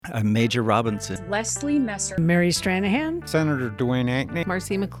Major Robinson. Leslie Messer. Mary Stranahan. Senator Dwayne Ankney.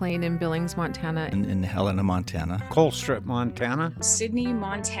 Marcy McLean in Billings, Montana. In Helena, Montana. Colstrip, Montana. Sydney,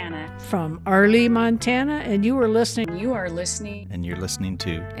 Montana. From Arley, Montana, and you are listening. You are listening. And you're listening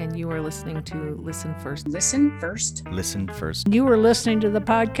to. And you are listening to Listen First. Listen First. Listen First. You are listening to the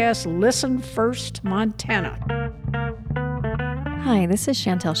podcast Listen First, Montana. Hi, this is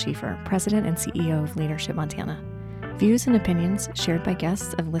Chantel Schiefer, President and CEO of Leadership Montana. Views and opinions shared by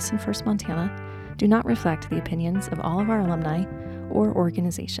guests of Listen First Montana do not reflect the opinions of all of our alumni or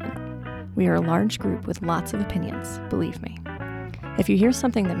organization. We are a large group with lots of opinions, believe me. If you hear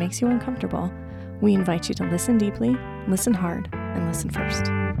something that makes you uncomfortable, we invite you to listen deeply, listen hard, and listen first.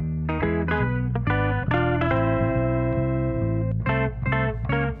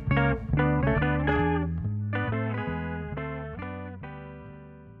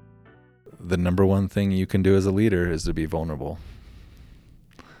 The number one thing you can do as a leader is to be vulnerable.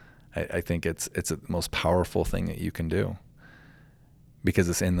 I think it's the most powerful thing that you can do, because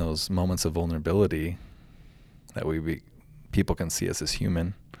it's in those moments of vulnerability that people can see us as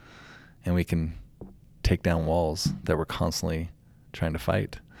human, and we can take down walls that we're constantly trying to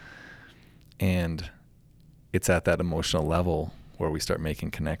fight. And it's at that emotional level where we start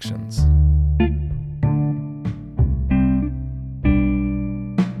making connections.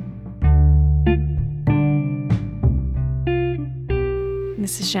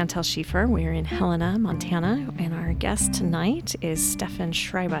 This is Chantel Schiefer. We're in Helena, Montana, and our guest tonight is Stefan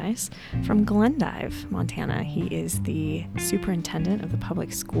Schreibeis from Glendive, Montana. He is the superintendent of the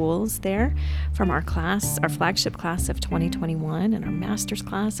public schools there from our flagship class of 2021 and our master's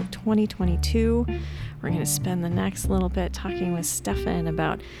class of 2022. We're going to spend the next little bit talking with Stefan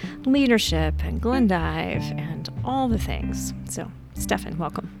about leadership and Glendive and all the things. So, Stefan,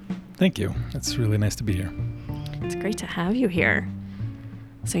 welcome. Thank you. It's really nice to be here. It's great to have you here.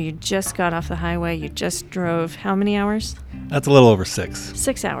 So you just got off the highway, you just drove how many hours? That's a little over 6.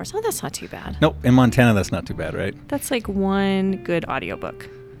 6 hours. Oh, that's not too bad. Nope, in Montana that's not too bad, right? That's like one good audiobook.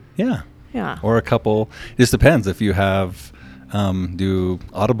 Yeah. Yeah. Or a couple. It just depends. If you have do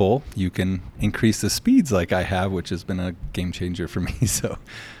Audible, you can increase the speeds like I have, which has been a game changer for me. So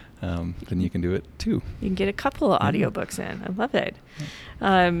then you can do it too. You can get a couple of audiobooks in. I love it.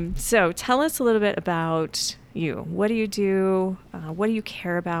 So tell us a little bit about you. What do you do? What do you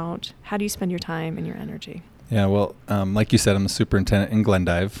care about? How do you spend your time and your energy? Yeah, well, like you said, I'm the superintendent in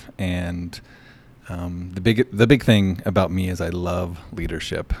Glendive, and the big thing about me is I love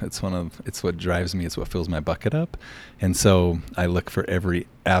leadership. It's what drives me. It's what fills my bucket up, and so I look for every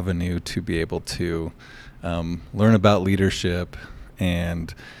avenue to be able to learn about leadership,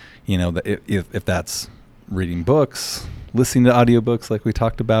 and if that's reading books, listening to audiobooks like we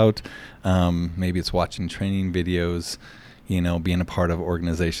talked about, maybe it's watching training videos, being a part of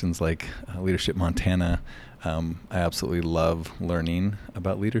organizations like Leadership Montana. I absolutely love learning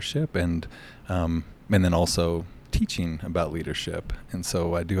about leadership and then also teaching about leadership. And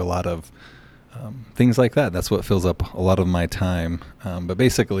so I do a lot of things like that. That's what fills up a lot of my time. But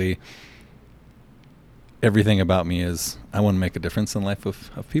basically, everything about me is I want to make a difference in the life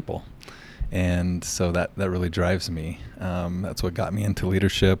of people. And so that really drives me. That's what got me into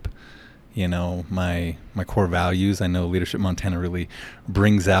leadership. My core values. I know Leadership Montana really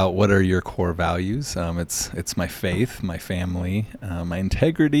brings out what are your core values. It's my faith, my family, my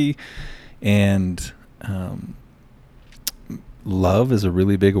integrity, and love is a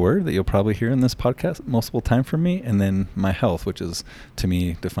really big word that you'll probably hear in this podcast multiple times from me. And then my health, which is to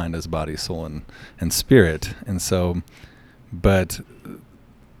me defined as body, soul, and spirit. And so, but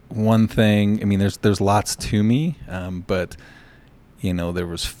one thing, there's lots to me, but there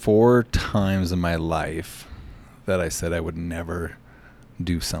was 4 times in my life that I said I would never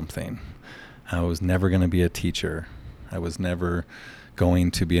do something. I was never going to be a teacher. I was never going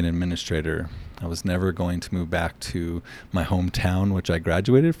to be an administrator. I was never going to move back to my hometown, which I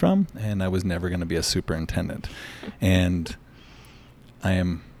graduated from, and I was never going to be a superintendent. And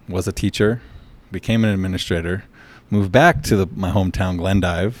was a teacher, became an administrator, moved back to my hometown,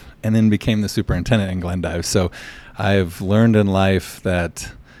 Glendive, and then became the superintendent in Glendive. So I've learned in life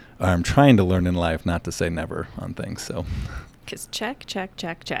I'm trying to learn in life not to say never on things. So, because check.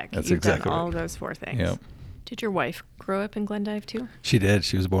 That's You've exactly done all right. those 4 things. Yep. Did your wife grow up in Glendive too? She did.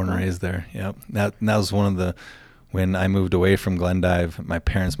 She was born and raised there. Yep. That was one of when I moved away from Glendive, my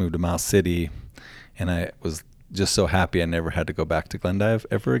parents moved to Miles City, and I was just so happy I never had to go back to Glendive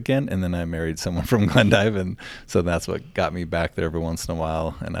ever again. And then I married someone from Glendive, and so that's what got me back there every once in a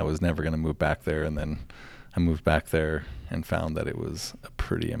while. And I was never going to move back there. And then I moved back there and found that it was a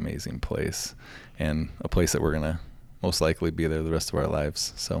pretty amazing place, and a place that we're going to most likely be there the rest of our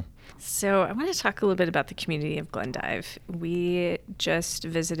lives. So I want to talk a little bit about the community of Glendive. We just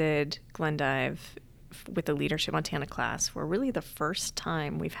visited Glendive with the Leadership Montana class for really the first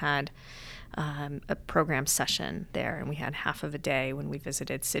time we've had a program session there, and we had half of a day when we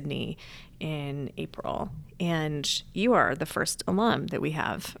visited Sydney in April. And you are the first alum that we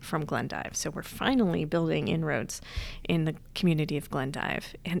have from Glendive, so we're finally building inroads in the community of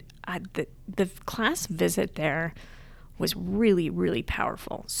Glendive. And the class visit there was really, really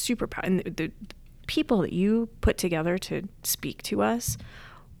powerful, super powerful. And the people that you put together to speak to us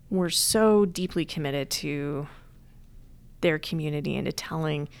were so deeply committed to their community and to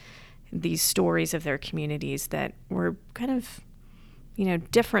telling these stories of their communities that were kind of,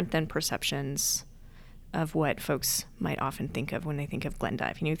 different than perceptions of what folks might often think of when they think of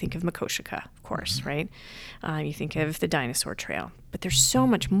Glendive. You think of Makoshika, of course, right? You think of the Dinosaur Trail. But there's so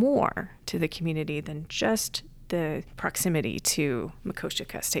much more to the community than just the proximity to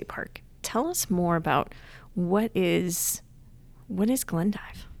Makoshika State Park. Tell us more about what is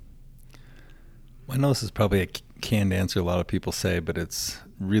Glendive? I know this is probably a canned answer a lot of people say, but it's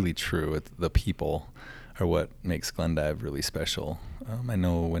really true. The people are what makes Glendive really special. I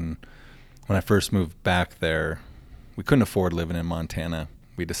know when I first moved back there, we couldn't afford living in Montana.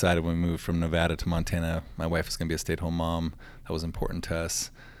 We decided when we moved from Nevada to Montana, my wife was going to be a stay-at-home mom. That was important to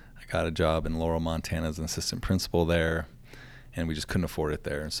us. I got a job in Laurel, Montana as an assistant principal there, and we just couldn't afford it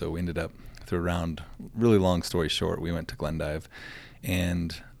there. So we ended up, through a round, really long story short, we went to Glendive.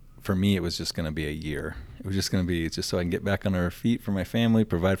 And for me, it was just going to be a year. It was just going to be just so I can get back on our feet for my family,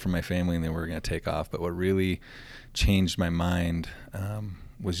 provide for my family, and then we're going to take off. But what really changed my mind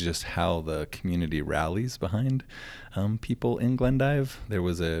was just how the community rallies behind people in Glendive. There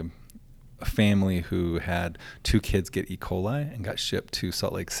was a family who had 2 kids get E. coli and got shipped to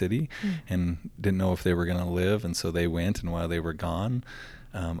Salt Lake City and didn't know if they were going to live, and so they went, and while they were gone,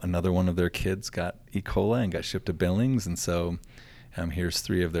 another one of their kids got E. coli and got shipped to Billings, and so here's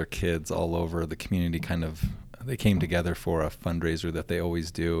 3 of their kids all over the community. They came together for a fundraiser that they always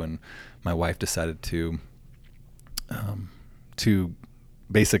do, and my wife decided to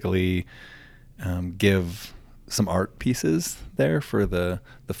basically give some art pieces there for the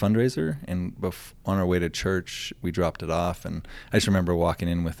fundraiser. And on our way to church, we dropped it off, and I just remember walking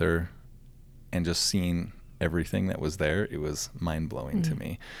in with her and just seeing everything that was there. It was mind-blowing to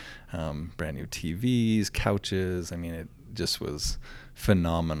me. Brand new TVs, couches. I mean, it just was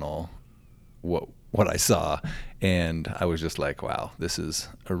phenomenal what I saw, and I was just like, wow, this is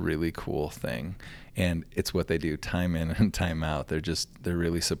a really cool thing. And it's what they do time in and time out. They're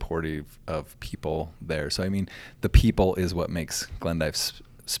really supportive of people there. So I mean, the people is what makes Glendive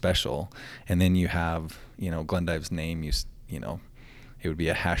special. And then you have, Glendive's name, it would be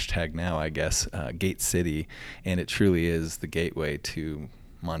a hashtag now, I guess, Gate City, and it truly is the gateway to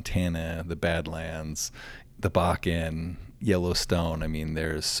Montana, the Badlands, the Bakken, Yellowstone. I mean,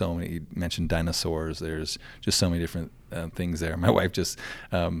 there's so many. You mentioned dinosaurs. There's just so many different things there. My wife just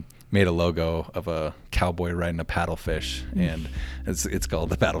made a logo of a cowboy riding a paddlefish, and it's called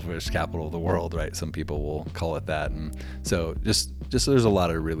the paddlefish capital of the world, right? Some people will call it that. And so just there's a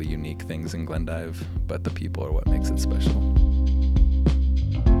lot of really unique things in Glendive, but the people are what makes it special.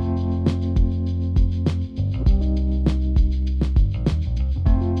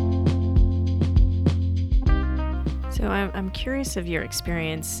 So I'm curious of your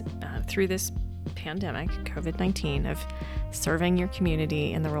experience through this pandemic, COVID-19, of serving your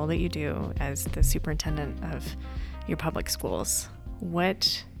community in the role that you do as the superintendent of your public schools. I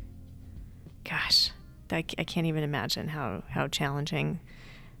can't even imagine how challenging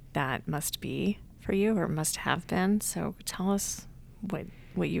that must be for you, or must have been. So tell us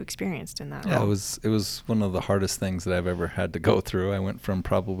what you experienced in that role. Yeah, it was one of the hardest things that I've ever had to go through. I went from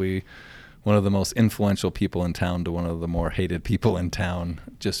probably one of the most influential people in town to one of the more hated people in town,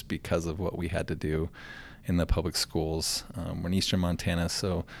 just because of what we had to do in the public schools. We're in eastern Montana,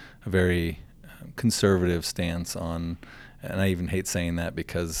 so a very conservative stance on, and I even hate saying that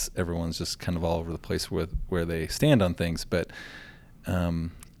because everyone's just kind of all over the place where they stand on things. But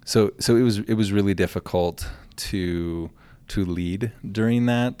so it was really difficult to lead during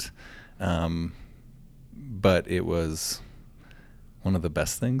that, but it was one of the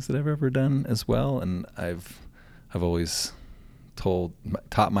best things that I've ever done as well. And I've always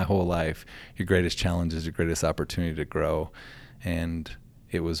taught my whole life, your greatest challenge is your greatest opportunity to grow. And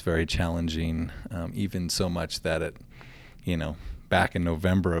it was very challenging, even so much that back in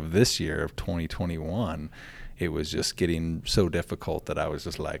November of this year of 2021, it was just getting so difficult that I was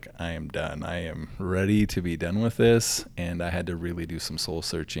just like, I am done. I am ready to be done with this. And I had to really do some soul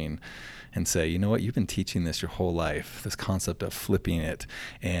searching and say, you know what, you've been teaching this your whole life, this concept of flipping it,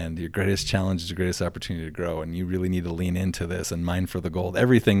 and your greatest challenge is your greatest opportunity to grow, and you really need to lean into this and mine for the gold,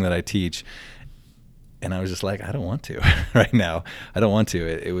 everything that I teach. And I was just like, I don't want to right now. I don't want to.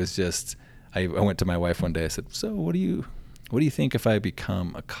 It was just, I went to my wife one day, I said, so what do you think if I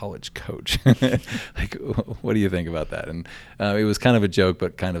become a college coach? Like, what do you think about that? And it was kind of a joke,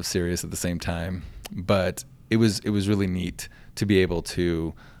 but kind of serious at the same time. But it was really neat to be able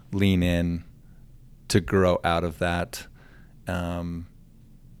to lean in, to grow out of that.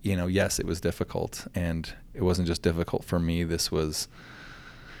 Yes, it was difficult, and it wasn't just difficult for me. This was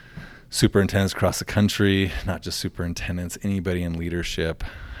superintendents across the country, not just superintendents. Anybody in leadership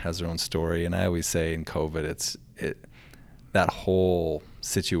has their own story. And I always say in COVID, that whole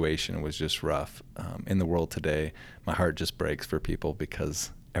situation was just rough. In the world today, my heart just breaks for people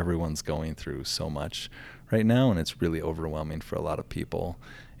because everyone's going through so much right now, and it's really overwhelming for a lot of people.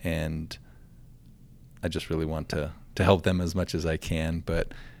 And I just really want to help them as much as I can.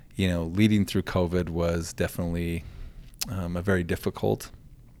 But, leading through COVID was definitely a very difficult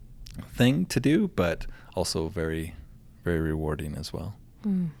thing to do, but also very, very rewarding as well.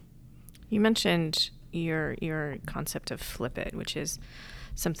 You mentioned your concept of flip it, which is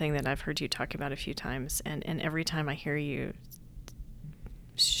something that I've heard you talk about a few times. And every time I hear you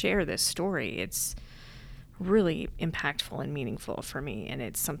share this story, it's really impactful and meaningful for me. And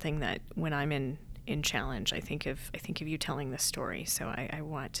it's something that when I'm in challenge, I think of you telling this story. So I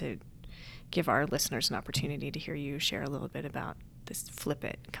want to give our listeners an opportunity to hear you share a little bit about this flip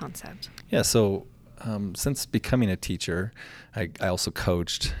it concept. Yeah. So since becoming a teacher, I also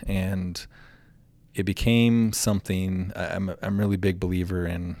coached, and it became something. I'm a really big believer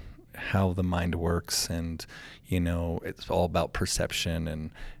in how the mind works, and it's all about perception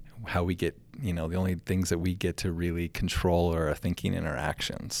and how we get, the only things that we get to really control are our thinking and our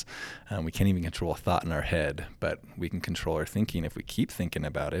actions. We can't even control a thought in our head, but we can control our thinking if we keep thinking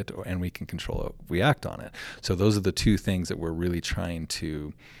about it, and we can control it if we act on it. So those are the two things that we're really trying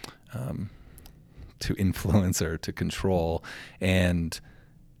to influence or to control. And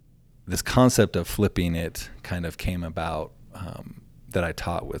this concept of flipping it kind of came about that I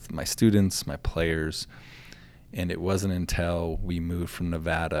taught with my students, my players. And it wasn't until we moved from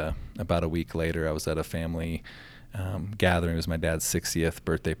Nevada, about a week later, I was at a family gathering. It was my dad's 60th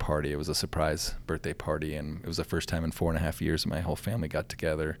birthday party. It was a surprise birthday party, and it was the first time in 4.5 years my whole family got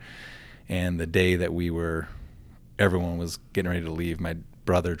together. And the day that everyone was getting ready to leave, my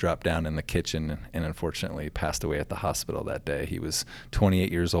brother dropped down in the kitchen and unfortunately passed away at the hospital that day. He was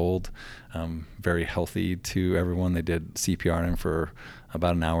 28 years old, very healthy to everyone. They did CPR on him for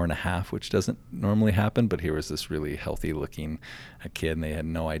about an hour and a half, which doesn't normally happen, but here was this really healthy looking kid, and they had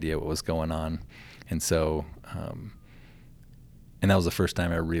no idea what was going on. And so, and that was the first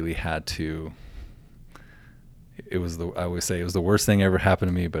time I really had to, I always say it was the worst thing ever happened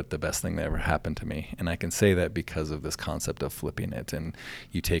to me, but the best thing that ever happened to me. And I can say that because of this concept of flipping it. And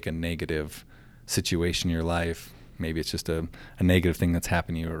you take a negative situation in your life, maybe it's just a negative thing that's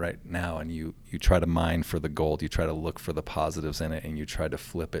happening to you right now, and you try to mine for the gold, you try to look for the positives in it, and you try to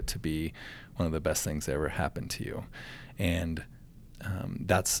flip it to be one of the best things that ever happened to you. And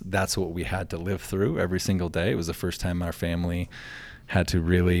that's what we had to live through every single day. It was the first time our family had to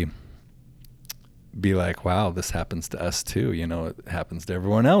really be like, wow, this happens to us too. It happens to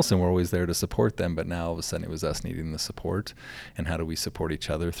everyone else, and we're always there to support them. But now all of a sudden it was us needing the support, and how do we support each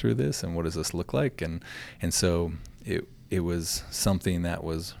other through this, and what does this look like? And so it was something that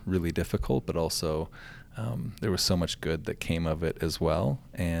was really difficult, but also there was so much good that came of it as well.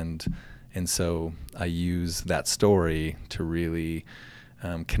 And so I use that story to really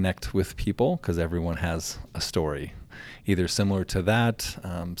connect with people, because everyone has a story, either similar to that,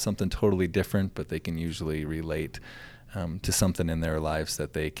 something totally different, but they can usually relate to something in their lives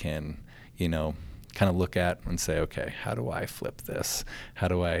that they can, kind of look at and say, okay, how do I flip this? How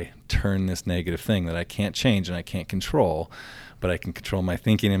do I turn this negative thing that I can't change and I can't control, but I can control my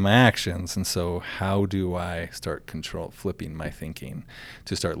thinking and my actions? And so how do I start flipping my thinking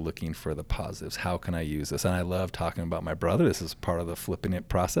to start looking for the positives? How can I use this? And I love talking about my brother. This is part of the flipping it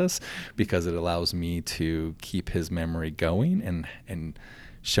process, because it allows me to keep his memory going and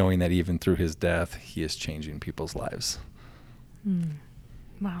showing that even through his death, he is changing people's lives.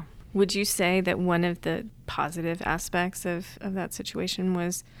 Wow. Would you say that one of the positive aspects of that situation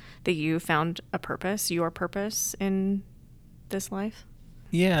was that you found your purpose in this life?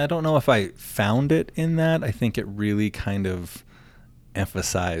 Yeah, I don't know if I found it in that. I think it really kind of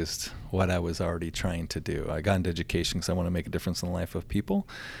emphasized what I was already trying to do. I got into education because I want to make a difference in the life of people.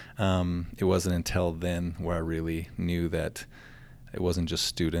 It wasn't until then where I really knew that it wasn't just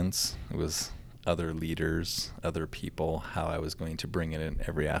students, it was other leaders, other people, how I was going to bring it in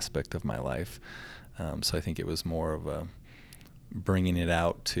every aspect of my life. So I think it was more of a bringing it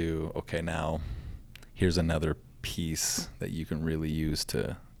out to, okay, now here's another piece that you can really use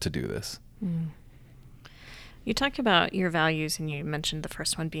to do this. Mm. You talked about your values, and you mentioned the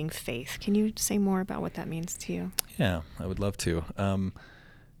first one being faith. Can you say more about what that means to you? Yeah, I would love to.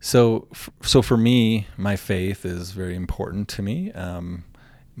 So for me, my faith is very important to me.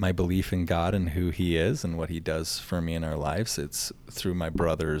 My belief in God and who He is and what He does for me in our lives. It's through my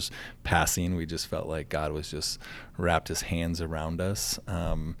brother's passing. We just felt like God was just wrapped His hands around us.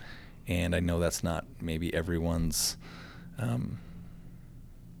 And I know that's not maybe everyone's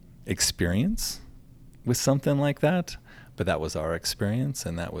experience with something like that, but that was our experience,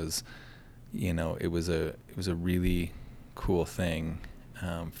 and that was, it was a really cool thing.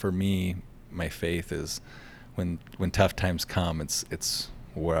 For me, my faith is when tough times come, it's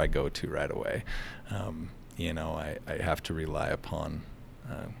where I go to right away. I have to rely upon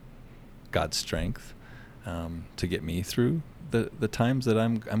God's strength to get me through the times that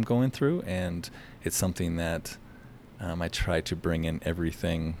I'm going through, and it's something that I try to bring in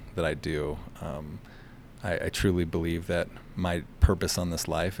everything that I do. I truly believe that my purpose on this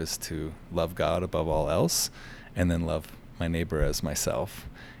life is to love God above all else, and then love my neighbor as myself.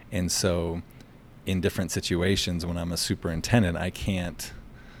 And so in different situations, when I'm a superintendent, I can't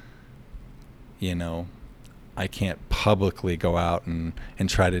publicly go out and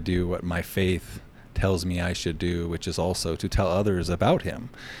try to do what my faith tells me I should do, which is also to tell others about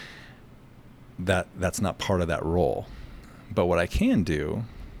Him. That's not part of that role. But what I can do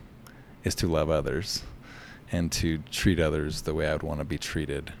is to love others and to treat others the way I would want to be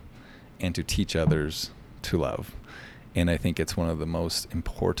treated, and to teach others to love. And I think it's one of the most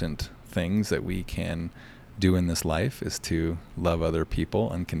important things that we can do in this life, is to love other people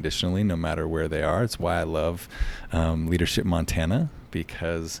unconditionally, no matter where they are. It's why I love Leadership Montana,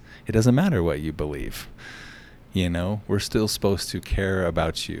 because it doesn't matter what you believe. We're still supposed to care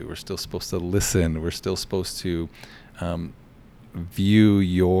about you. We're still supposed to listen. We're still supposed to view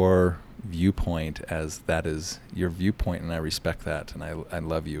your viewpoint as that is your viewpoint, and I respect that, and I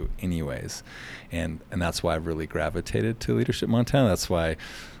love you anyways. And that's why I've really gravitated to Leadership Montana. That's why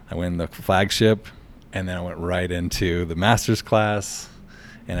I went in the flagship, and then I went right into the master's class,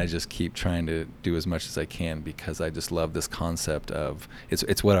 and I just keep trying to do as much as I can, because I just love this concept of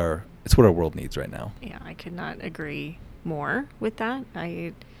it's what our world needs right now. Yeah, I could not agree more with that.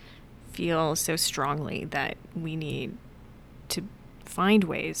 I feel so strongly that we need to find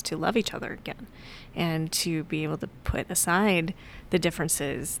ways to love each other again, and to be able to put aside the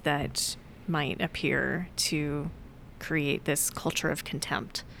differences that might appear to create this culture of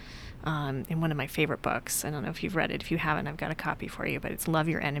contempt. In one of my favorite books, I don't know if you've read it. If you haven't, I've got a copy for you, but it's Love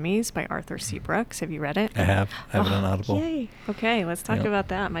Your Enemies by Arthur C. Brooks. Have you read it? I have it on Audible. Yay. Okay, let's talk about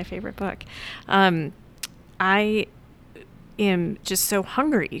that, my favorite book. I am just so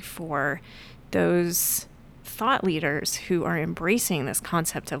hungry for those thought leaders who are embracing this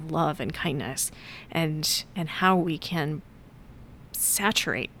concept of love and kindness, and how we can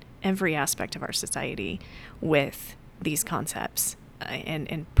saturate every aspect of our society with these concepts,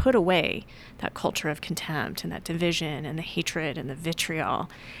 and put away that culture of contempt and that division and the hatred and the vitriol.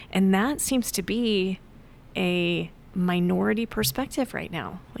 And that seems to be a minority perspective right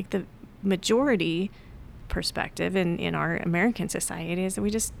now. Like, the majority perspective in our American society is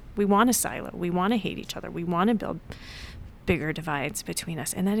that we want to silo, we want to hate each other, we want to build bigger divides between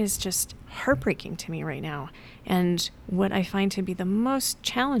us, and that is just heartbreaking to me right now. And what I find to be the most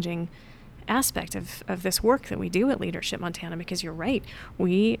challenging aspect of this work that we do at Leadership Montana, because you're right,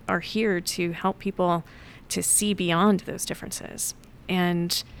 we are here to help people to see beyond those differences.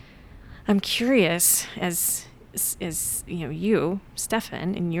 And I'm curious, as you,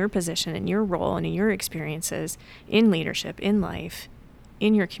 Stefan, in your position, in your role, and in your experiences in leadership, in life,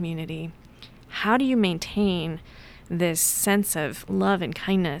 in your community, how do you maintain this sense of love and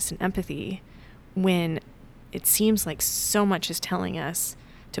kindness and empathy when it seems like so much is telling us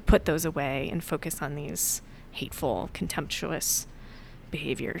to put those away and focus on these hateful, contemptuous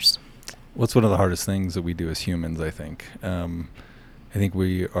behaviors? Well, it's one of the hardest things that we do as humans, I think. I think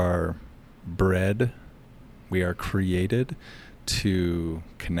we are bred, we are created to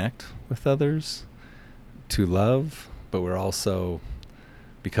connect with others, to love, but we're also,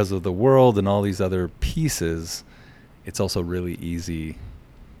 because of the world and all these other pieces, it's also really easy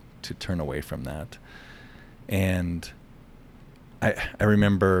to turn away from that. And I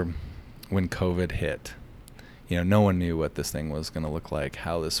remember when COVID hit, no one knew what this thing was going to look like,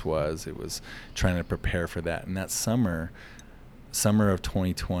 how this was. It was trying to prepare for that. And that summer of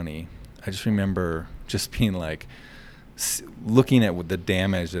 2020, I just remember just being like, looking at the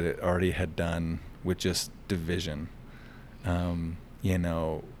damage that it already had done with just division.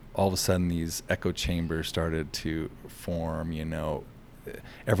 All of a sudden these echo chambers started to form,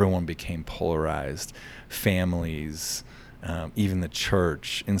 everyone became polarized, families, even the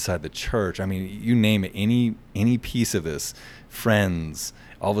church, inside the church. I mean, you name it, any piece of this, friends,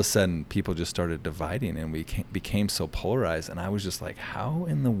 all of a sudden people just started dividing, and we became so polarized. And I was just like, how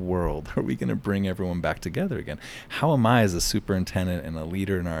in the world are we going to bring everyone back together again? How am I, as a superintendent and a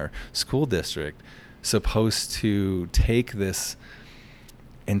leader in our school district, supposed to take this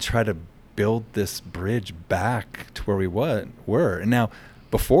and try to build this bridge back to where we were? And now,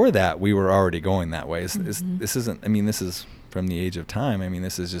 before that, we were already going that way. This isn't, this is from the age of time.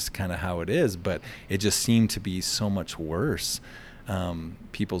 This is just kind of how it is, but it just seemed to be so much worse.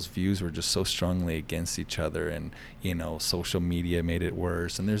 People's views were just so strongly against each other, and, social media made it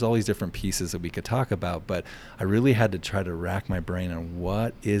worse. And there's all these different pieces that we could talk about, but I really had to try to rack my brain on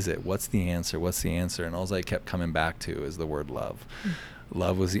what is it? What's the answer? And all I kept coming back to is the word love.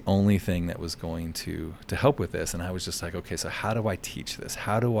 Love was the only thing that was going to help with this. And I was just like, okay, so how do I teach this?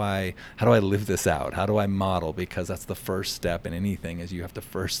 How do I live this out? How do I model? Because that's the first step in anything, is you have to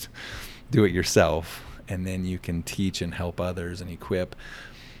first do it yourself, and then you can teach and help others and equip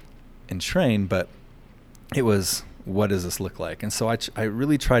and train. But it was, what does this look like? And so I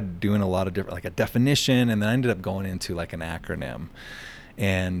really tried doing a lot of different, like a definition, and then I ended up going into like an acronym.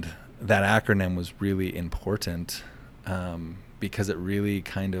 And that acronym was really important, because it really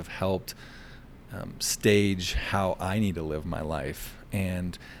kind of helped stage how I need to live my life.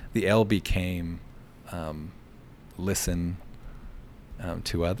 And the L became listen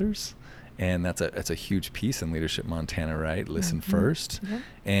to others. And that's a huge piece in Leadership Montana, right? Listen first. Yeah.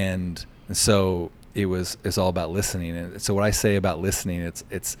 And so it's all about listening. And so what I say about listening,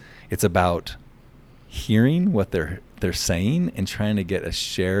 it's about hearing what they're saying and trying to get a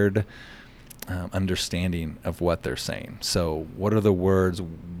shared understanding of what they're saying. So what are the words?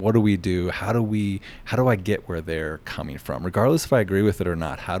 What do we do? How do I get where they're coming from? Regardless if I agree with it or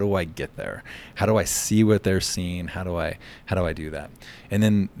not, how do I get there? How do I see what they're seeing? How do I do that? And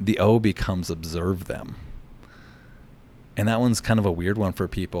then the O becomes observe them. And that one's kind of a weird one for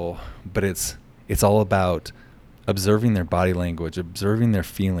people, but it's all about observing their body language, observing their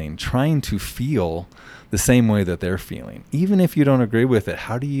feeling, trying to feel the same way that they're feeling. Even if you don't agree with it,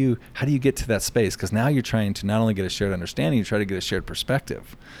 how do you get to that space? Because now you're trying to not only get a shared understanding, you try to get a shared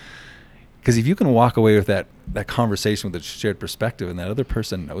perspective. Because if you can walk away with that conversation with a shared perspective, and that other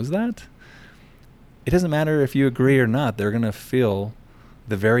person knows that, it doesn't matter if you agree or not, they're going to feel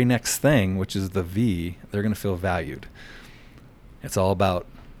the very next thing, which is the V, they're going to feel valued. It's all about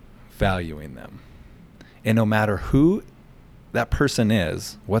valuing them. And no matter who that person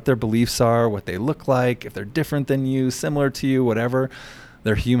is, what their beliefs are, what they look like, if they're different than you, similar to you, whatever,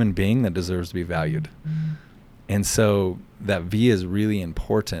 they're a human being that deserves to be valued. And so that V is really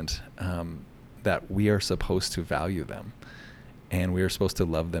important, that we are supposed to value them, and we are supposed to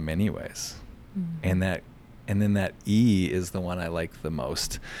love them anyways. And then that E is the one I like the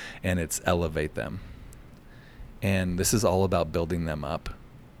most, and it's elevate them. And this is all about building them up.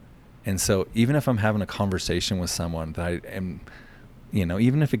 And so even if I'm having a conversation with someone that I am,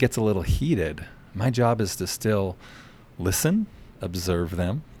 even if it gets a little heated, my job is to still listen, observe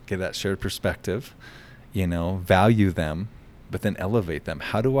them, get that shared perspective, value them, but then elevate them.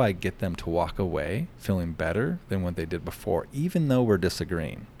 How do I get them to walk away feeling better than what they did before, even though we're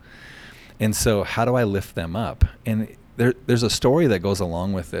disagreeing? And so how do I lift them up? And there's a story that goes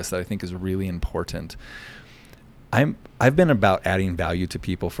along with this that I think is really important. I've been about adding value to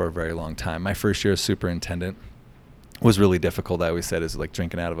people for a very long time. My first year as superintendent was really difficult. I always said it's like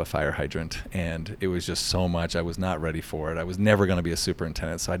drinking out of a fire hydrant, and it was just so much. I was not ready for it. I was never going to be a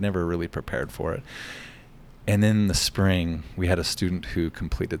superintendent, so I'd never really prepared for it. And then in the spring, we had a student who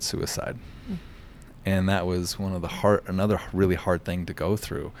completed suicide. And that was another really hard thing to go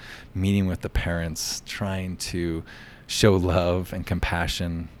through, meeting with the parents, trying to show love and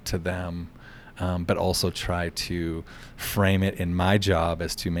compassion to them, but also try to frame it in my job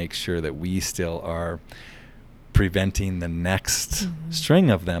as to make sure that we still are preventing the next string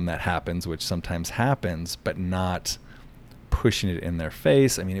of them that happens, which sometimes happens, but not pushing it in their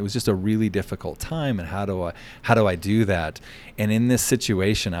face. I mean, it was just a really difficult time. And how do I do that? And in this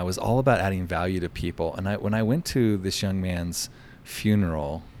situation, I was all about adding value to people. And when I went to this young man's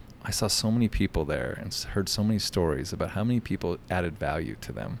funeral, I saw so many people there and heard so many stories about how many people added value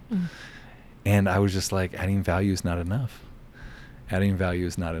to them. And I was just like, adding value is not enough. Adding value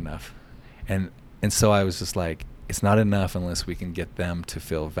is not enough. And so I was just like, it's not enough unless we can get them to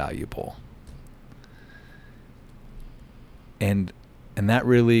feel valuable. And that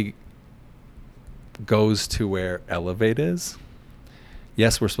really goes to where Elevate is.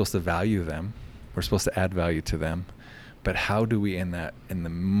 Yes, we're supposed to value them. We're supposed to add value to them. But how do we, in the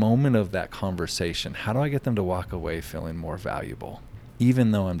moment of that conversation, how do I get them to walk away feeling more valuable?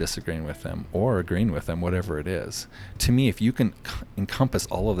 Even though I'm disagreeing with them or agreeing with them, whatever it is. To me, if you can encompass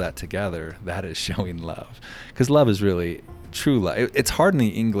all of that together, that is showing love. Because love is really true love. It's hard in the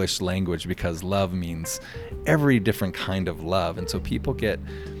English language because love means every different kind of love. And so people get,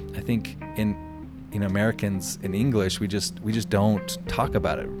 I think, in Americans in English, we just don't talk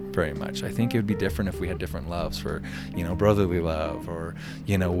about it very much. I think it would be different if we had different loves for, brotherly love or,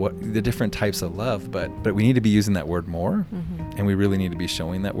 what the different types of love, but we need to be using that word more. And we really need to be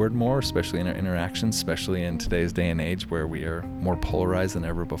showing that word more, especially in our interactions, especially in today's day and age where we are more polarized than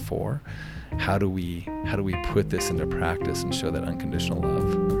ever before. How do we put this into practice and show that unconditional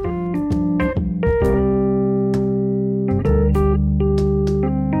love?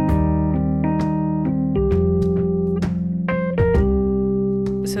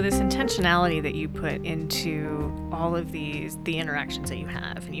 So this intentionality that you put into all of the interactions that you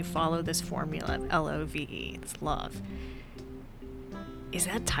have, and you follow this formula of LOVE, it's love. Is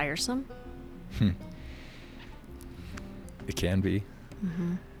that tiresome? It can be.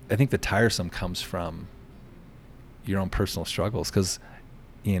 I think the tiresome comes from your own personal struggles because,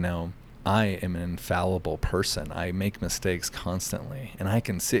 I am an infallible person. I make mistakes constantly, and I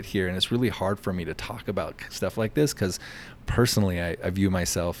can sit here and it's really hard for me to talk about stuff like this because personally I view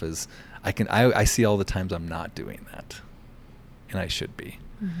myself as I see all the times I'm not doing that, and I should be.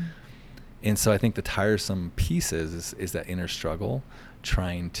 And so I think the tiresome piece is that inner struggle,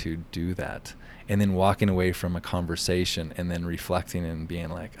 trying to do that, and then walking away from a conversation and then reflecting and being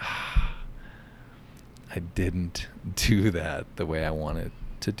like, I didn't do that the way I wanted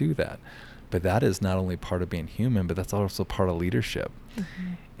to do that. But that is not only part of being human, but that's also part of leadership.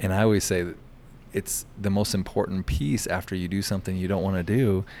 And I always say that it's the most important piece after you do something you don't want to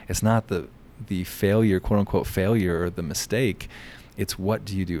do. It's not the failure, quote unquote failure, or the mistake. It's what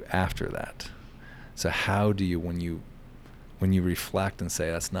do you do after that? So how do you, when you reflect and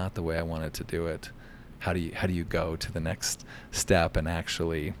say, that's not the way I wanted to do it, how do you go to the next step and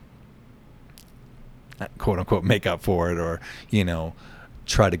actually, quote unquote, make up for it, or,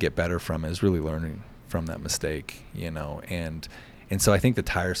 try to get better from it, is really learning from that mistake, and so I think the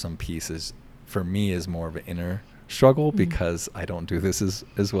tiresome piece is, for me, is more of an inner struggle because I don't do this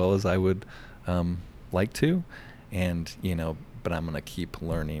as well as I would like to, and but I'm going to keep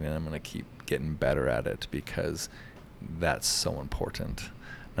learning and I'm going to keep getting better at it because that's so important,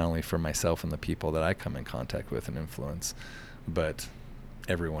 not only for myself and the people that I come in contact with and influence, but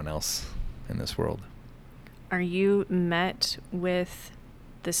everyone else in this world. Are you met with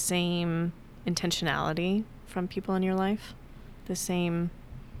the same intentionality from people in your life? The same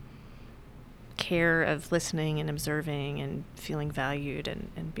care of listening and observing and feeling valued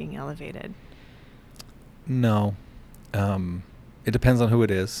and being elevated? No. It depends on who it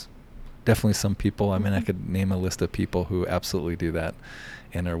is. Definitely some people. I mean, I could name a list of people who absolutely do that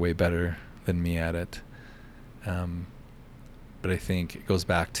and are way better than me at it. But I think it goes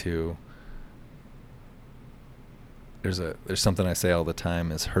back to, there's something I say all the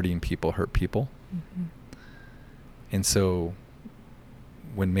time, is hurting people hurt people. And so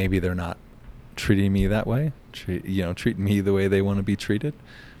when maybe they're not treating me that way, treating me the way they want to be treated,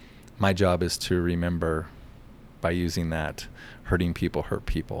 my job is to remember, by using that, hurting people hurt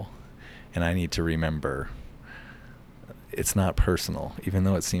people. And I need to remember it's not personal. Even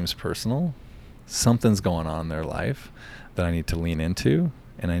though it seems personal, something's going on in their life that I need to lean into,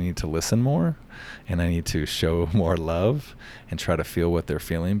 and I need to listen more, and I need to show more love and try to feel what they're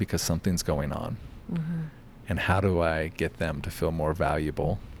feeling because something's going on. And how do I get them to feel more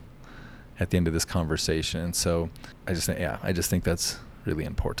valuable at the end of this conversation? And so I just think that's really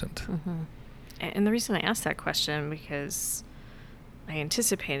important. And the reason I asked that question, because I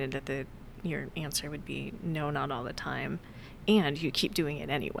anticipated that your answer would be no, not all the time, and you keep doing it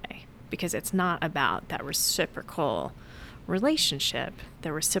anyway, because it's not about that reciprocal relationship,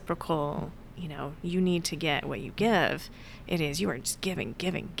 the reciprocal, you need to get what you give. It is, you are just giving,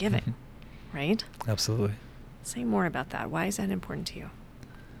 right? Absolutely. Say more about that. Why is that important to you?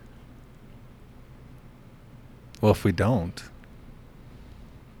 Well, if we don't,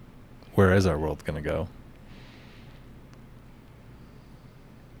 where is our world going to go?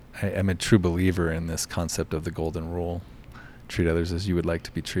 I'm a true believer in this concept of the golden rule: treat others as you would like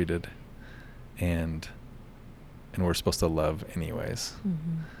to be treated, and we're supposed to love anyways.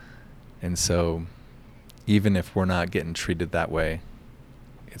 Mm-hmm. And so, even if we're not getting treated that way,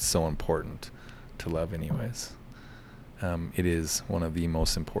 it's so important to love anyways. It is one of the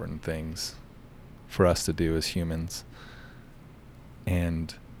most important things for us to do as humans.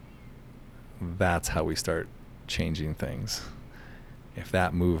 And that's how we start changing things. If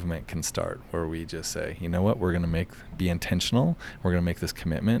that movement can start where we just say, you know what, we're going to be intentional. We're going to make this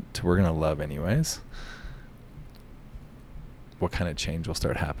commitment to we're going to love anyways. What kind of change will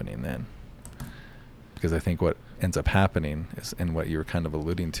start happening then? Because I think what ends up happening is, and what you're kind of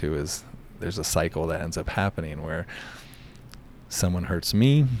alluding to, is there's a cycle that ends up happening where someone hurts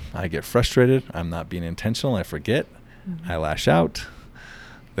me, I get frustrated, I'm not being intentional, I forget, I lash out,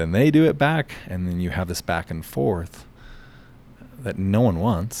 then they do it back, and then you have this back and forth that no one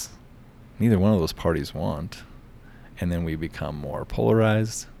wants, neither one of those parties want, and then we become more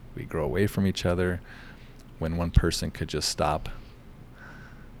polarized, we grow away from each other, when one person could just stop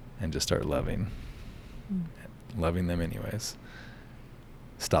and just start loving them anyways.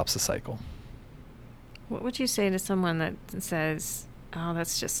 Stops the cycle. What would you say to someone that says, oh,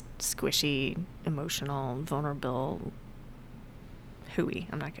 that's just squishy, emotional, vulnerable, hooey?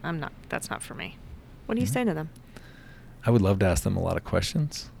 I'm not, that's not for me. What do you say to them? I would love to ask them a lot of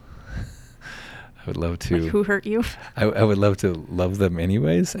questions. I would love to. Like, who hurt you? I would love to love them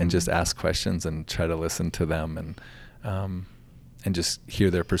anyways, and just ask questions and try to listen to them and just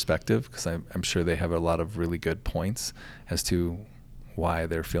hear their perspective, because I'm sure they have a lot of really good points as to why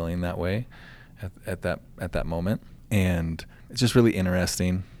they're feeling that way at that moment. And it's just really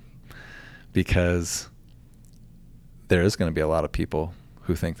interesting because there is going to be a lot of people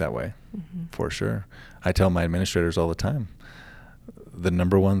who think that way, for sure. I tell my administrators all the time, the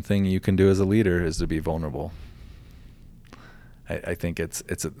number one thing you can do as a leader is to be vulnerable. I think it's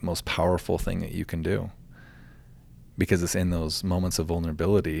the most powerful thing that you can do, because it's in those moments of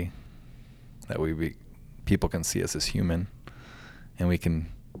vulnerability that people can see us as human, and we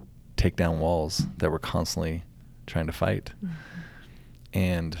can take down walls that we're constantly trying to fight.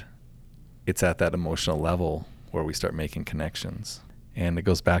 And it's at that emotional level where we start making connections. And it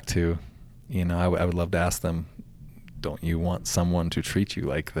goes back to, I would love to ask them, don't you want someone to treat you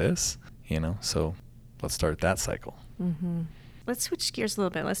like this? So let's start that cycle. Let's switch gears a little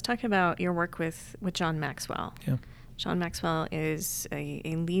bit. Let's talk about your work with John Maxwell. Yeah. John Maxwell is a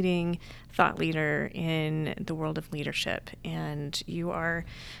leading thought leader in the world of leadership, and you are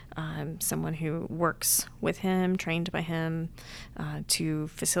someone who works with him, trained by him, to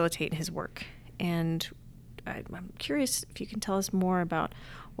facilitate his work. And I'm curious if you can tell us more about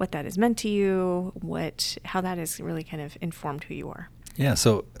what that has meant to you, how that has really kind of informed who you are. Yeah,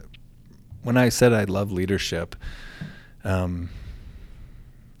 so when I said I love leadership, I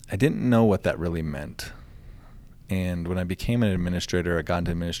didn't know what that really meant. And when I became an administrator, I got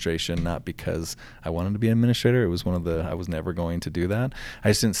into administration not because I wanted to be an administrator. It was I was never going to do that.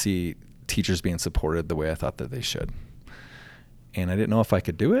 I just didn't see teachers being supported the way I thought that they should. And I didn't know if I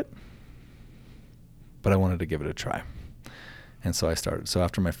could do it, but I wanted to give it a try. And so I started. So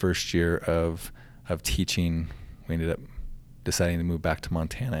after my first year of teaching, we ended up deciding to move back to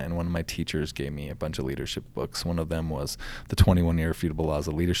Montana, and one of my teachers gave me a bunch of leadership books. One of them was The 21 Irrefutable Laws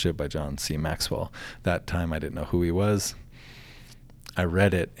of Leadership by John C. Maxwell. That time I didn't know who he was. I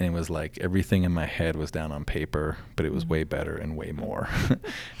read it, and it was like everything in my head was down on paper, but it was way better and way more.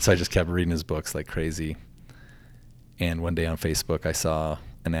 So I just kept reading his books like crazy. And one day on Facebook, I saw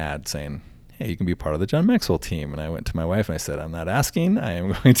an ad saying, hey, you can be part of the John Maxwell team. And I went to my wife and I said, I'm not asking, I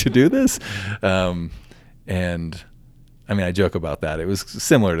am going to do this. And I mean, I joke about that. It was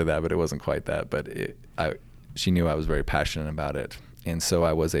similar to that, but it wasn't quite that. But she knew I was very passionate about it. And so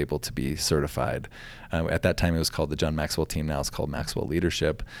I was able to be certified. At that time, it was called the John Maxwell team. Now it's called Maxwell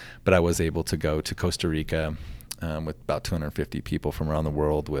Leadership. But I was able to go to Costa Rica with about 250 people from around the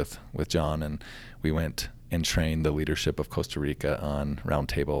world with John. And we went and trained the leadership of Costa Rica on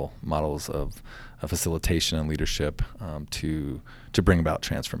roundtable models of facilitation and leadership to bring about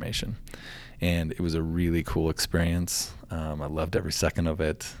transformation. And it was a really cool experience. I loved every second of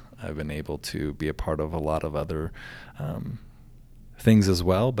it. I've been able to be a part of a lot of other things as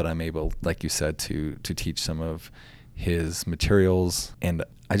well, but I'm able, like you said, to teach some of his materials. And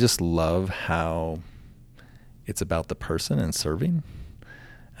I just love how it's about the person and serving.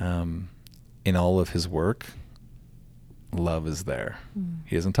 In all of his work, love is there.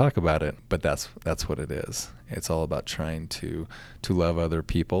 He doesn't talk about it, but that's what it is. It's all about trying to love other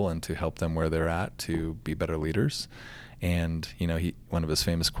people and to help them where they're at, to be better leaders. And, one of his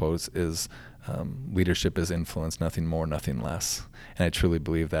famous quotes is, leadership is influence, nothing more, nothing less. And I truly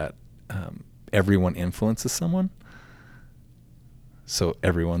believe that everyone influences someone. So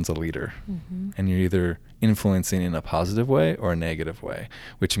everyone's a leader. And you're either influencing in a positive way or a negative way,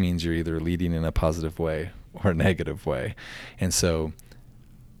 which means you're either leading in a positive way or a negative way. And so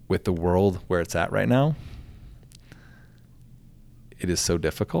with the world where it's at right now, it is so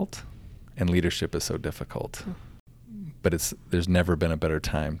difficult, and leadership is so difficult. But there's never been a better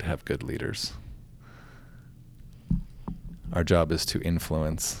time to have good leaders. Our job is to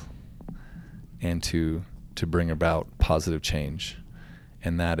influence and to bring about positive change.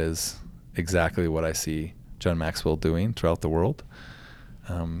 And that is exactly what I see John Maxwell doing throughout the world.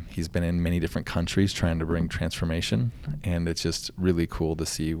 He's been in many different countries trying to bring transformation, and it's just really cool to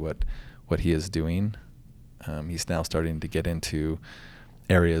see what he is doing. He's now starting to get into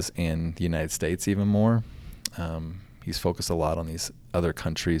areas in the United States even more. He's focused a lot on these other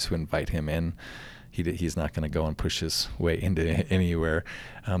countries who invite him in. He's not going to go and push his way into anywhere.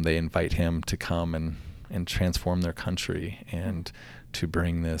 They invite him to come and transform their country and to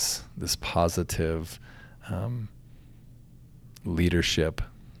bring this positive leadership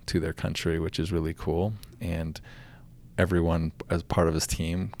to their country, which is really cool. And everyone as part of his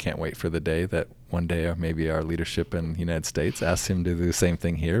team can't wait for the day that one day maybe our leadership in the United States asks him to do the same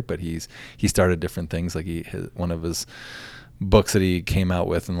thing here. But he started different things. Like one of his books that he came out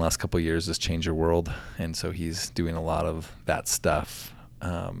with in the last couple of years is Change Your World. And so he's doing a lot of that stuff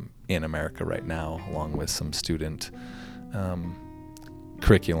in America right now, along with some student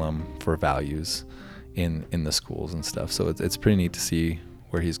curriculum for values in the schools and stuff. So it's pretty neat to see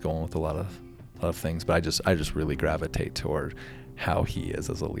where he's going with a lot of things. But I just really gravitate toward how he is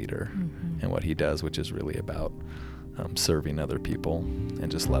as a leader and what he does, which is really about serving other people and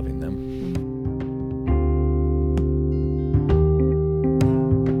just loving them.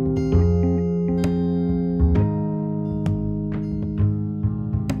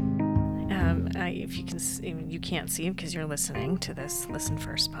 You can't see because you're listening to this Listen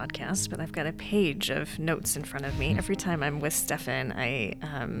First podcast, but I've got a page of notes in front of me. Every time I'm with Stefan,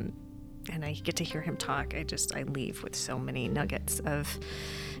 and I get to hear him talk, I leave with so many nuggets of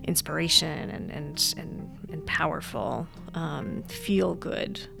inspiration and powerful, feel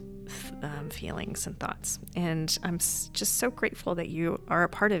good feelings and thoughts. And I'm just so grateful that you are a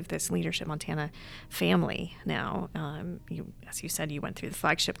part of this Leadership Montana family now. As you said, you went through the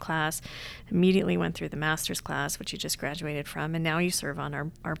flagship class, immediately went through the master's class, which you just graduated from, and now you serve on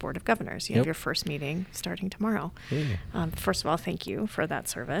our board of governors. You have your first meeting starting tomorrow. First of all, thank you for that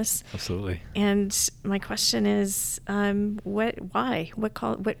service. Absolutely. And my question is, why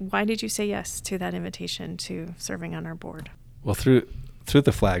did you say yes to that invitation to serving on our board? Well, through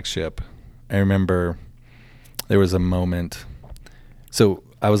the flagship, I remember there was a moment. So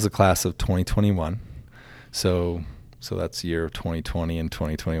I was the class of 2021. So that's year of 2020 and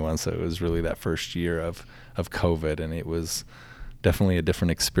 2021. So it was really that first year of COVID, and it was definitely a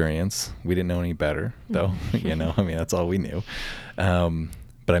different experience. We didn't know any better, though. That's all we knew.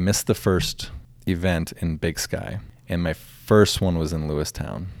 But I missed the first event in Big Sky, and my first one was in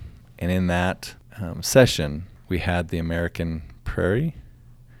Lewistown. And in that session, we had the American Prairie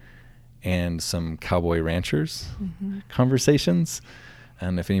and some cowboy ranchers conversations.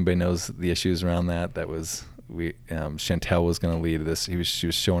 And if anybody knows the issues around that was Chantel was going to lead this. She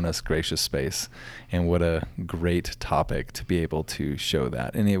was showing us gracious space, and what a great topic to be able to show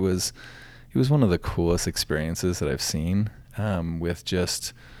that. And it was one of the coolest experiences that I've seen, with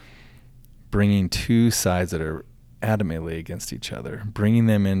just bringing two sides that are adamantly against each other, bringing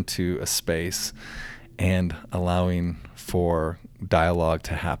them into a space and allowing for dialogue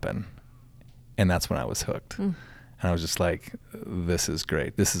to happen. And that's when I was hooked. And I was just like, this is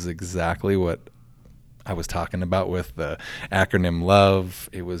great. This is exactly what I was talking about with the acronym LOVE.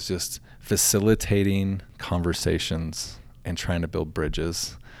 It was just facilitating conversations and trying to build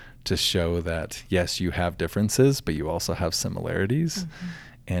bridges to show that, yes, you have differences, but you also have similarities,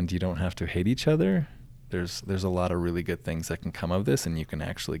 and you don't have to hate each other. There's a lot of really good things that can come of this, and you can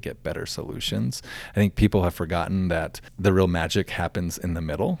actually get better solutions. I think people have forgotten that the real magic happens in the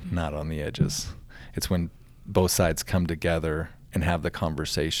middle, not on the edges. It's when both sides come together and have the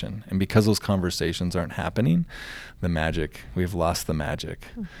conversation. And because those conversations aren't happening, we've lost the magic.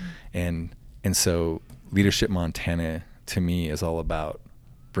 And so Leadership Montana, to me, is all about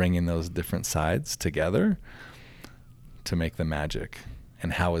bringing those different sides together to make the magic.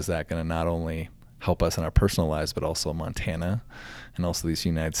 And how is that going to not only help us in our personal lives, but also Montana and also these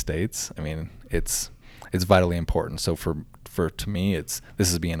United States? I mean, it's it's vitally important. So to me, this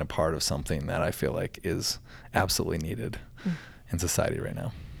is being a part of something that I feel like is absolutely needed in society right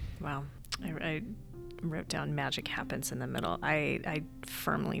now. Wow. I wrote down magic happens in the middle. I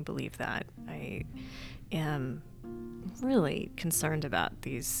firmly believe that. I am really concerned about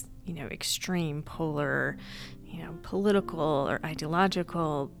these, extreme polar, political or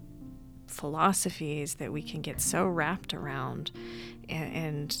ideological philosophies that we can get so wrapped around,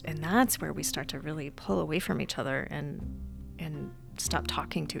 and that's where we start to really pull away from each other and stop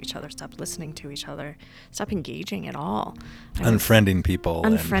talking to each other, stop listening to each other, stop engaging at all. Unfriending people.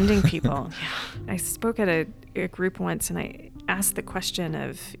 Unfriending people. Yeah. I spoke at a group once, and I asked the question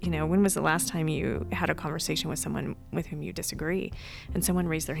of, when was the last time you had a conversation with someone with whom you disagree? And someone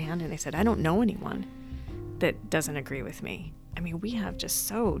raised their hand and they said, I don't know anyone that doesn't agree with me. I mean, we have just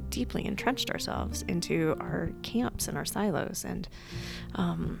so deeply entrenched ourselves into our camps and our silos. And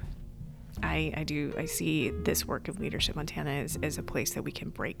I see this work of Leadership Montana as a place that we can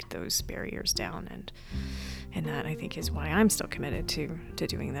break those barriers down. And that, I think, is why I'm still committed to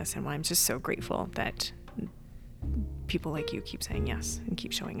doing this, and why I'm just so grateful that people like you keep saying yes and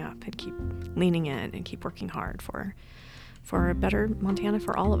keep showing up and keep leaning in and keep working hard for a better Montana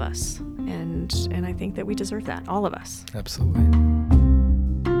for all of us. And I think that we deserve that, all of us. Absolutely.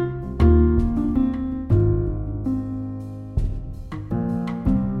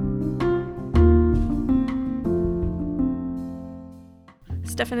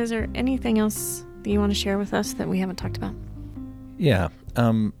 Stefan, is there anything else that you want to share with us that we haven't talked about? Yeah.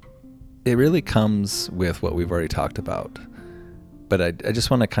 It really comes with what we've already talked about. But I just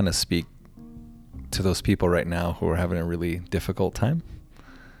want to kind of speak to those people right now who are having a really difficult time,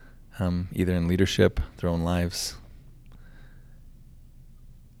 either in leadership, their own lives.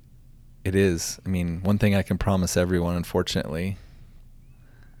 One thing I can promise everyone, unfortunately,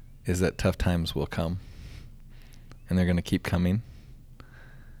 is that tough times will come, and they're going to keep coming.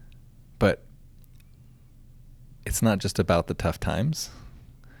 But it's not just about the tough times.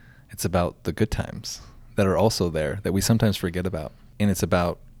 It's about the good times that are also there that we sometimes forget about. And it's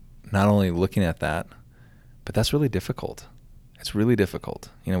about not only looking at that, but that's really difficult. It's really difficult.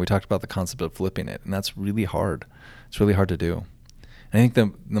 We talked about the concept of flipping it, and that's really hard. It's really hard to do. And I think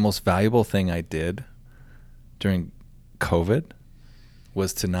the most valuable thing I did during COVID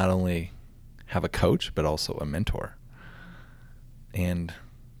was to not only have a coach, but also a mentor. And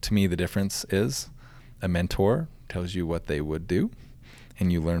to me, the difference is a mentor tells you what they would do,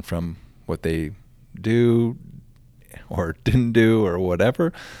 and you learn from what they do or didn't do or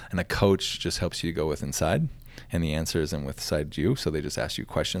whatever. And a coach just helps you go with inside, and the answer isn't inside you. So they just ask you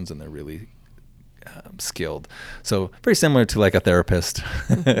questions, and they're really skilled. So very similar to like a therapist,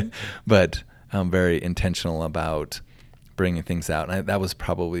 but very intentional about bringing things out. And that was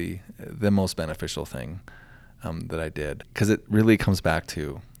probably the most beneficial thing that I did, because it really comes back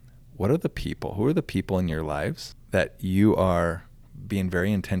to who are the people in your lives that you are being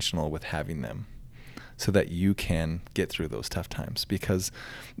very intentional with having them so that you can get through those tough times. Because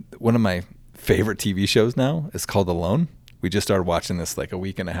one of my favorite TV shows now is called Alone. We just started watching this like a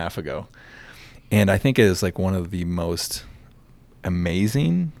week and a half ago. And I think it is like one of the most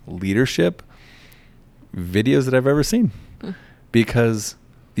amazing leadership videos that I've ever seen. Because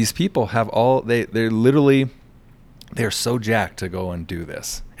these people have they're so jacked to go and do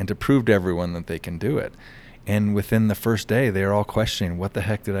this and to prove to everyone that they can do it. And within the first day, they're all questioning, what the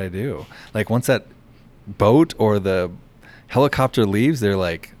heck did I do? Like once that boat or the helicopter leaves, they're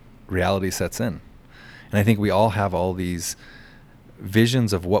like, reality sets in. And I think we all have all these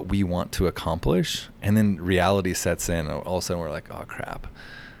visions of what we want to accomplish, and then reality sets in, and all of a sudden we're like, oh crap.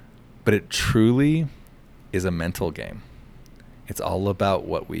 But it truly is a mental game. It's all about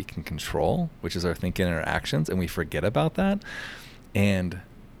what we can control, which is our thinking and our actions, and we forget about that. And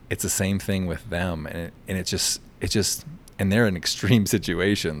it's the same thing with them, and it's just and they're in extreme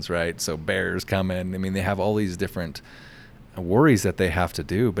situations, right? So bears come in. They have all these different worries that they have to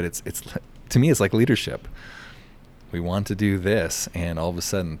do, but it's to me, it's like leadership. We want to do this, and all of a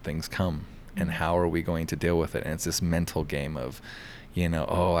sudden things come, and how are we going to deal with it? And it's this mental game of,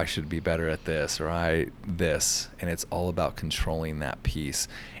 oh, I should be better at this, or this. And it's all about controlling that piece.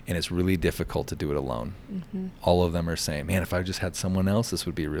 And it's really difficult to do it alone. Mm-hmm. All of them are saying, man, if I just had someone else, this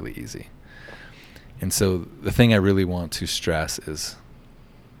would be really easy. And so the thing I really want to stress is,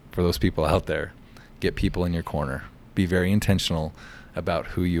 for those people out there, get people in your corner. Be very intentional about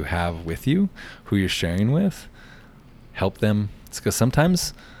who you have with you, who you're sharing with. Help them. It's because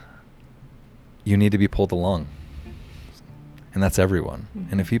sometimes you need to be pulled along. And that's everyone.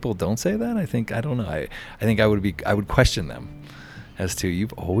 Mm-hmm. And if people don't say that, I think I would question them as to,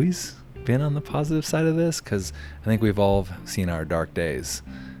 you've always been on the positive side of this, because I think we've all seen our dark days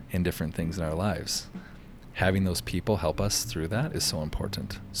in different things in our lives. Having those people help us through that is so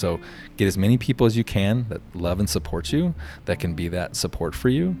important. So get as many people as you can that love and support you, that can be that support for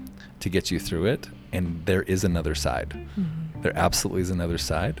you to get you through it. And there is another side. Mm-hmm. There absolutely is another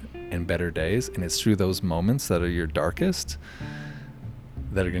side and better days. And it's through those moments that are your darkest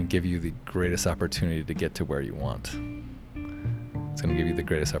that are going to give you the greatest opportunity to get to where you want. It's going to give you the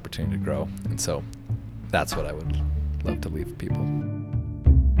greatest opportunity to grow. And so that's what I would love to leave people.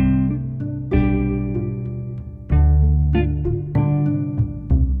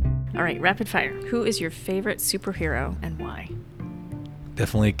 All right, rapid fire. Who is your favorite superhero and why?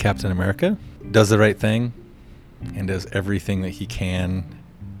 Definitely Captain America. Does the right thing and does everything that he can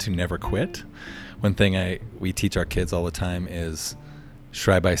to never quit. One thing we teach our kids all the time is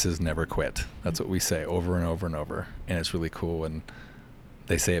Schreibices never quit. That's what we say over and over and over. And it's really cool when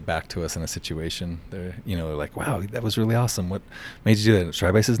they say it back to us in a situation. They're like, wow, that was really awesome. What made you do that?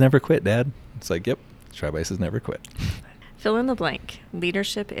 Schreibices never quit, Dad. It's like, yep, Schreibices never quit. Fill in the blank.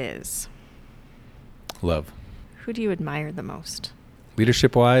 Leadership is? Love. Who do you admire the most?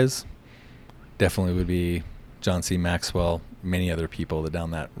 Leadership-wise, definitely would be John C. Maxwell, many other people that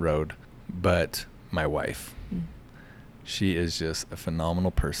down that road. But my wife. She is just a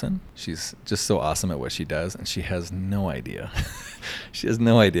phenomenal person. She's just so awesome at what she does, and she has no idea. She has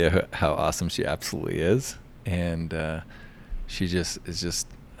no idea how awesome she absolutely is. And she just is just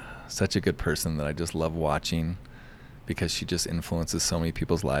such a good person that I just love watching, because she just influences so many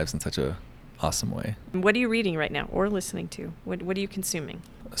people's lives in such a awesome way. What are you reading right now or listening to? What are you consuming?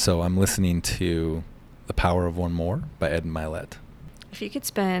 So I'm listening to The Power of One More by Ed Milet. If you could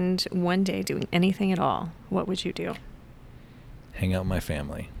spend one day doing anything at all, what would you do? Hang out with my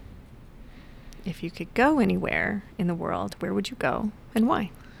family. If you could go anywhere in the world, where would you go and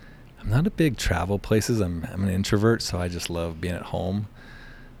why? I'm not a big travel places. I'm an introvert, so I just love being at home.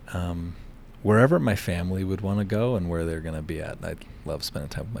 Wherever my family would want to go and where they're going to be at, I'd love spending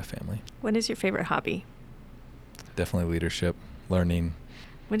time with my family. What is your favorite hobby? Definitely leadership, learning.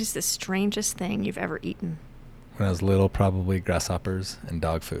 What is the strangest thing you've ever eaten? When I was little, probably grasshoppers and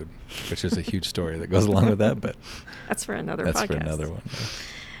dog food, which is a huge story that goes along with that, but that's for another podcast. That's for another one.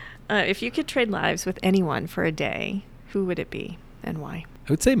 Yeah. If you could trade lives with anyone for a day, who would it be and why? I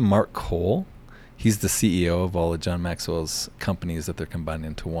would say Mark Cole. He's the CEO of all of John Maxwell's companies that they're combining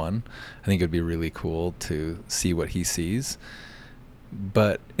into one. I think it would be really cool to see what he sees.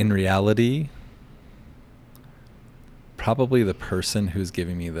 But in reality, probably the person who's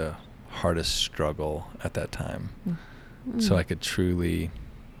giving me the hardest struggle at that time. Mm-hmm. So I could truly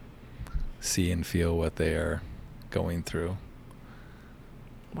see and feel what they are going through.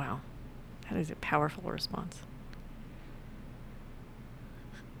 Wow. That is a powerful response.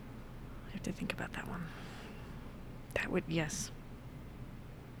 To think about that one. That would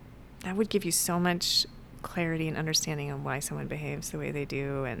give you so much clarity and understanding on why someone behaves the way they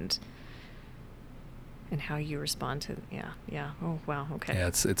do and how you respond to oh wow, okay. Yeah,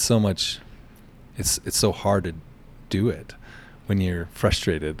 it's so much, it's so hard to do it when you're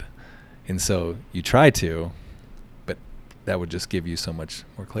frustrated, and so you try to, but that would just give you so much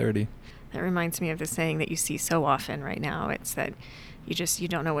more clarity. That reminds me of the saying that you see so often right now. It's that you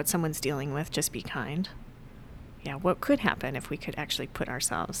don't know what someone's dealing with, just be kind. Yeah, what could happen if we could actually put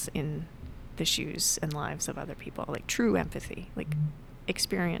ourselves in the shoes and lives of other people, like true empathy, like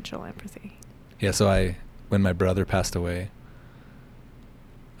experiential empathy. Yeah, so when my brother passed away,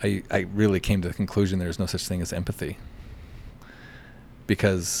 I really came to the conclusion there's no such thing as empathy.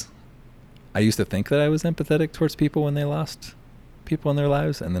 Because I used to think that I was empathetic towards people when they lost people in their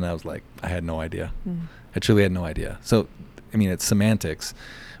lives, and then I was like, I had no idea. I truly had no idea. So I mean, it's semantics,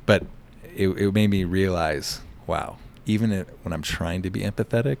 but it made me realize, wow, even when I'm trying to be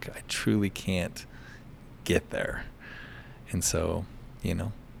empathetic, I truly can't get there. And so,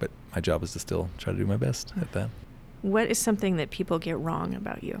 but my job is to still try to do my best at that. What is something that people get wrong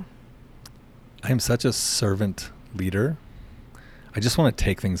about you? I am such a servant leader. I just want to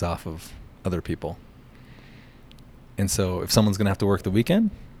take things off of other people. And so if someone's going to have to work the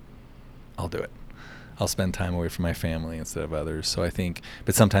weekend, I'll do it. I'll spend time away from my family instead of others. So I think,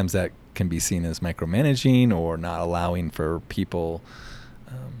 but sometimes that can be seen as micromanaging or not allowing for people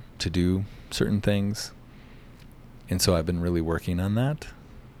to do certain things. And so I've been really working on that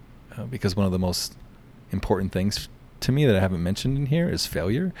because one of the most important things to me that I haven't mentioned in here is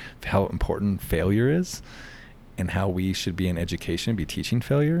failure, how important failure is, and how we should be in education, be teaching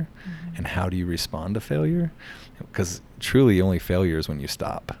failure, and how do you respond to failure? Because truly only failure is when you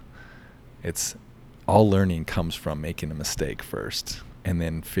stop. All learning comes from making a mistake first. and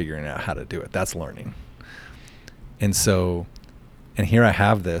then figuring out how to do it. That's learning. And so, and here I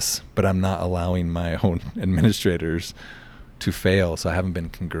have this, but I'm not allowing my own administrators to fail. So I haven't been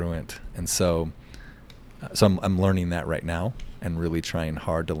congruent. And so I'm learning that right now and really trying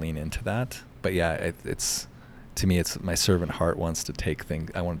hard to lean into that. But yeah, it's to me, it's my servant heart wants to take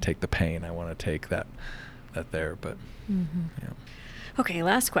things. I want to take the pain. I want to take that there. But yeah. Okay,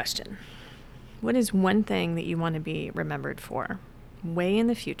 last question. What is one thing that you want to be remembered for? Way in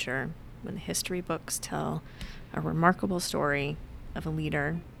the future, when the history books tell a remarkable story of a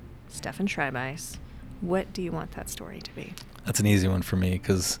leader, Stefan Schreibeis, what do you want that story to be? That's an easy one for me,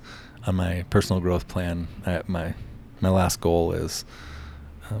 because on my personal growth plan, my last goal is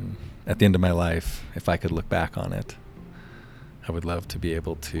at the end of my life, if I could look back on it, I would love to be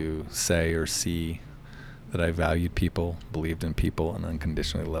able to say or see that I valued people, believed in people, and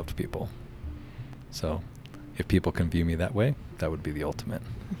unconditionally loved people. So if people can view me that way, that would be the ultimate.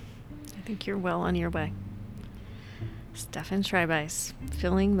 I think you're well on your way. Stefan Schreibeis,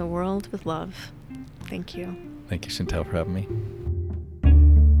 filling the world with love. Thank you. Thank you, Chantel, for having me.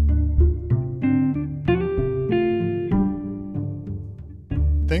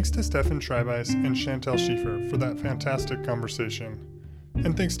 Thanks to Stefan Schreibeis and Chantel Schiefer for that fantastic conversation.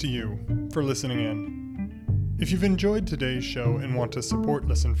 And thanks to you for listening in. If you've enjoyed today's show and want to support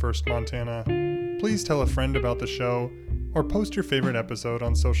Listen First Montana, please tell a friend about the show or post your favorite episode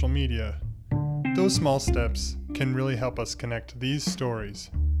on social media. Those small steps can really help us connect these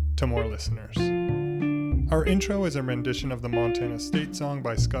stories to more listeners. Our intro is a rendition of the Montana State Song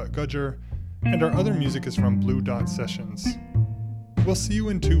by Scott Gudger, and our other music is from Blue Dot Sessions. We'll see you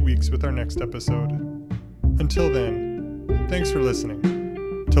in 2 weeks with our next episode. Until then, thanks for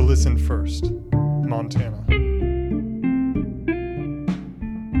listening to Listen First, Montana.